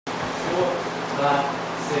4, 5,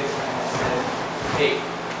 6, 7, 8.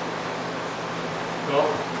 Go.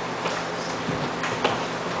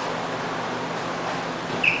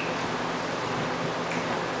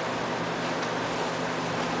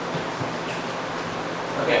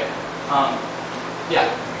 Okay. Yeah.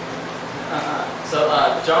 So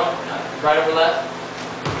jump right over left.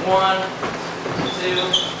 1, 2.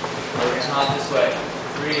 We're gonna hop this way.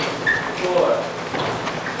 3, 4,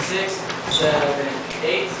 6, 7,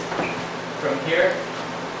 8. From here,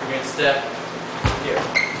 we're gonna step here.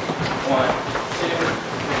 1, 2,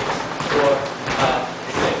 3, 4, 5,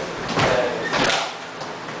 6, 7, stop.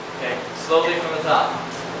 Okay. Slowly from the top.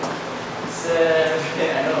 7.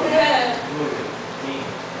 I know. Move it.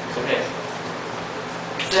 Okay.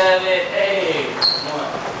 7, 8. 1,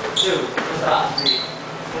 2. Stop. 3,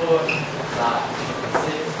 4, 5,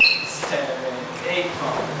 6, 7, 8.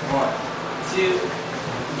 1, 2,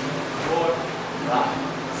 4, 5,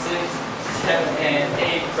 6, 7, and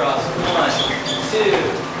 8. Cross. 1, 2,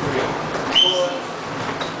 3, 4,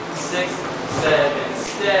 6, 7.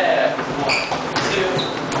 Step. 1, 2,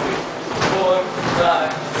 3, 4,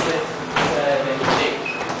 5, 6, 7, 8.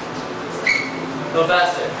 Go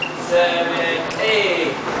faster. 7,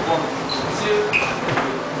 8. 1, 2,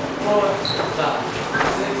 4, 5,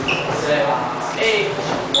 6, 7, 8.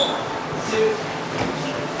 1, 2,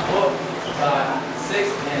 4, 5, 6,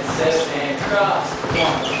 and 7, and cross. 1,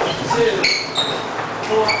 2,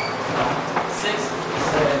 4, 5, 6,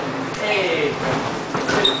 7, 8.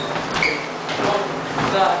 2, 3, 4,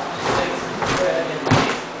 5, 6, 7,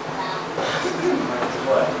 8.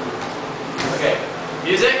 What? Okay.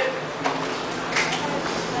 Music?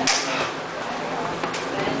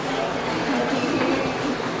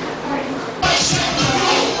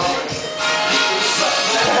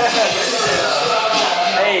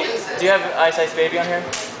 Do you have Ice Ice Baby on here?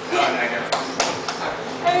 No, I don't.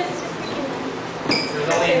 There's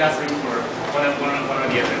only enough room for one or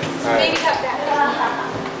the other. Right. Maybe cut that.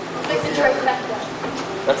 Like the Drake cut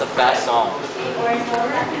that. That's a fast song.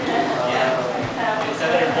 Yeah. It's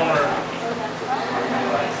either one or...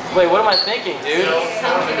 Wait, what am I thinking, dude? No,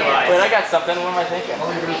 Wait, I got something. What am I thinking?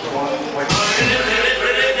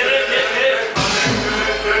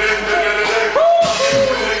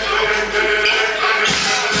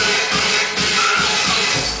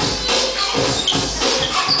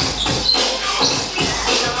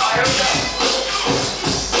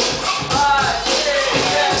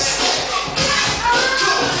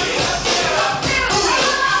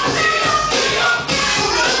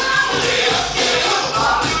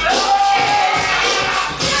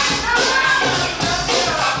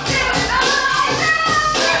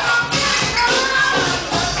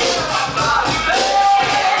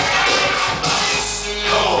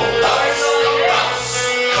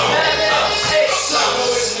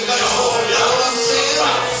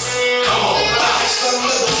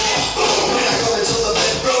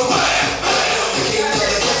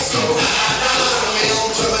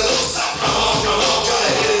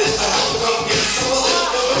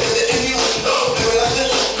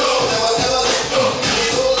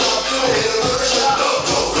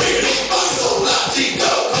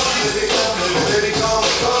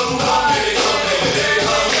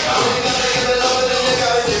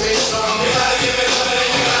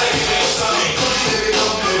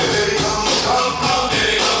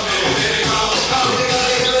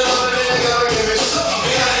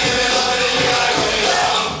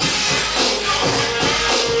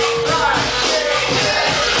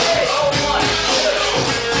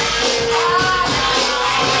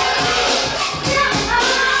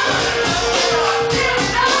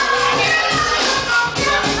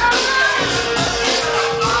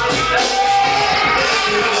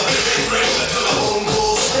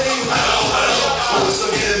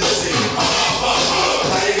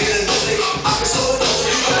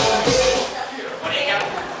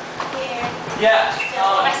 Yeah.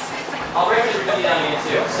 I'll break everybody down again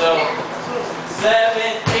too. So 7,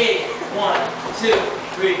 8. 1, 2,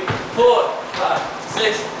 3, 4, 5,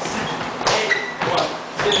 6, 7, 8. 1,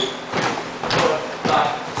 2, 3, 4,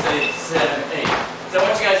 5, 6, 7, 8. So I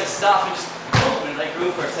want you guys to stop and just boom and like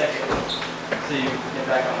groove for a second. So you get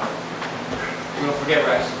back on. You won't forget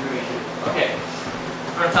we're actually grooving. Okay.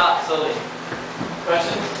 From top slowly.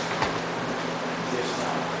 Questions?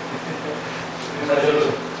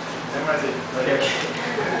 Okay.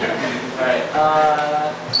 Alright.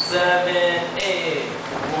 7, 8.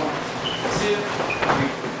 1, 2, 3,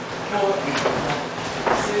 4, 5,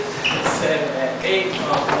 6, 7, 8.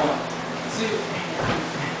 1, 2,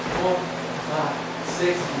 4, 5,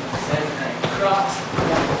 6, 7, 8. Cross.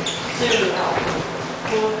 1, 2,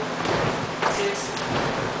 4, 6,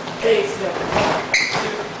 8, 7, 1,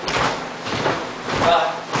 2,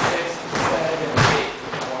 5, 6, 7, 8.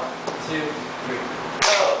 1, 2, 3.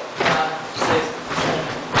 Oh, 5, 6, 7,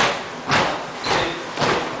 8. 1, 2, 3, 4,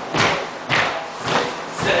 5, 6,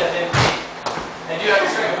 7, 8. And you have to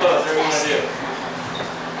strike a pose, whatever you want to do.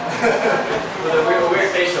 With a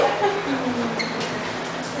weird facial.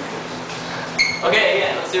 Okay,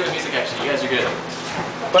 again, let's do it with music action. You guys are good.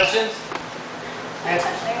 Questions?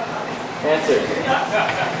 Answers.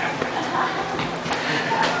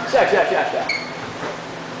 Shack. Okay.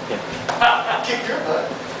 Kick your butt.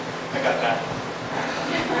 I got that.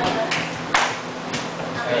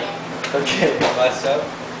 Okay. Last up.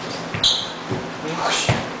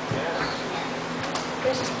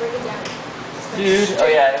 Just bring it down. Dude. Oh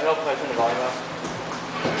yeah, it'll help if I turn the volume up.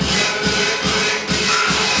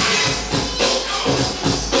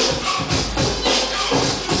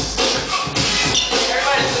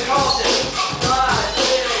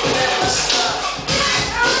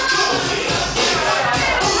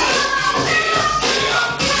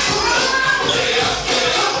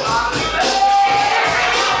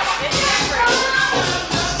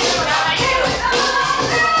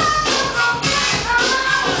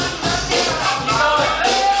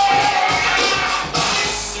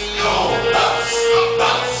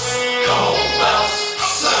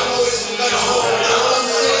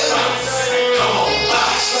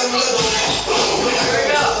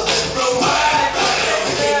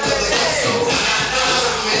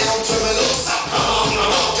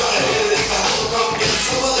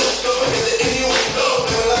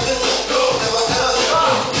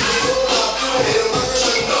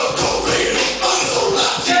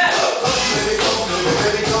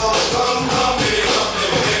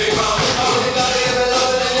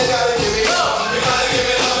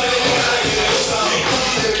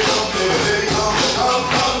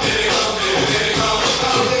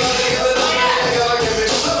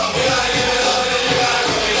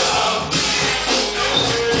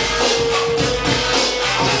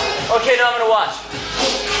 Okay, now I'm gonna watch.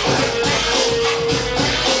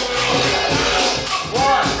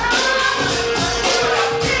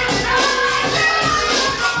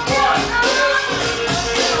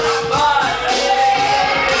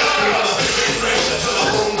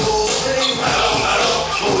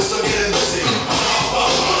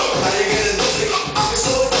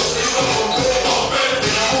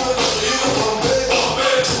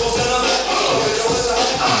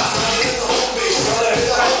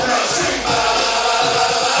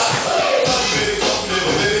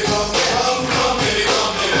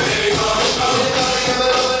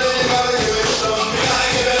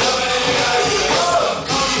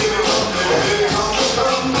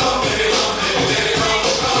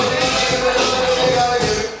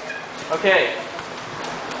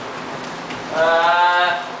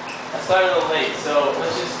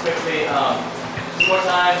 2 more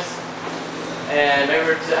times, and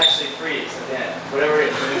remember to actually freeze again. Whatever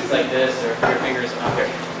it moves like this, or your fingers up here.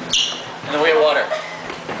 And then we get water.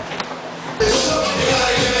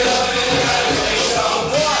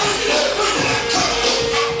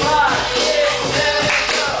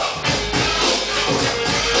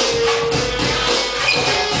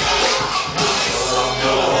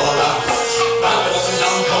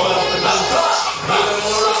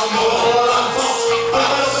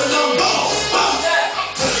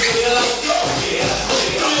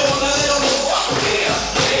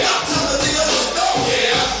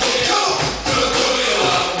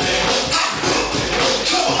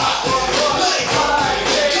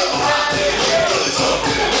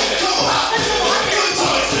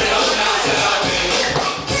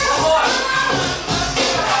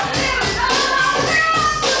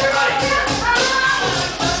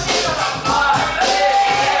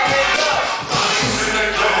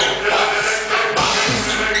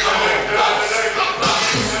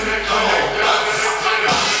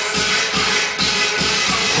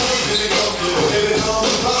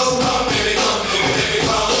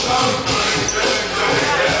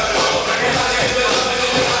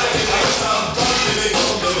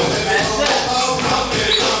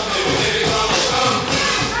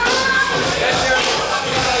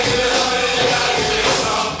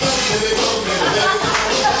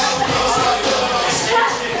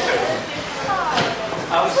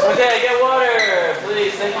 Okay, get water,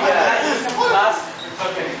 please. Thank you guys. Last? It's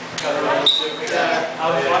okay. I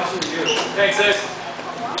was watching you. Thanks, sis.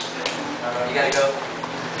 You gotta go.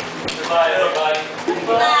 Goodbye, everybody.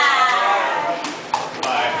 Bye.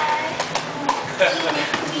 Bye.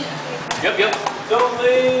 Yep. Don't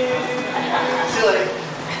leave. See you later.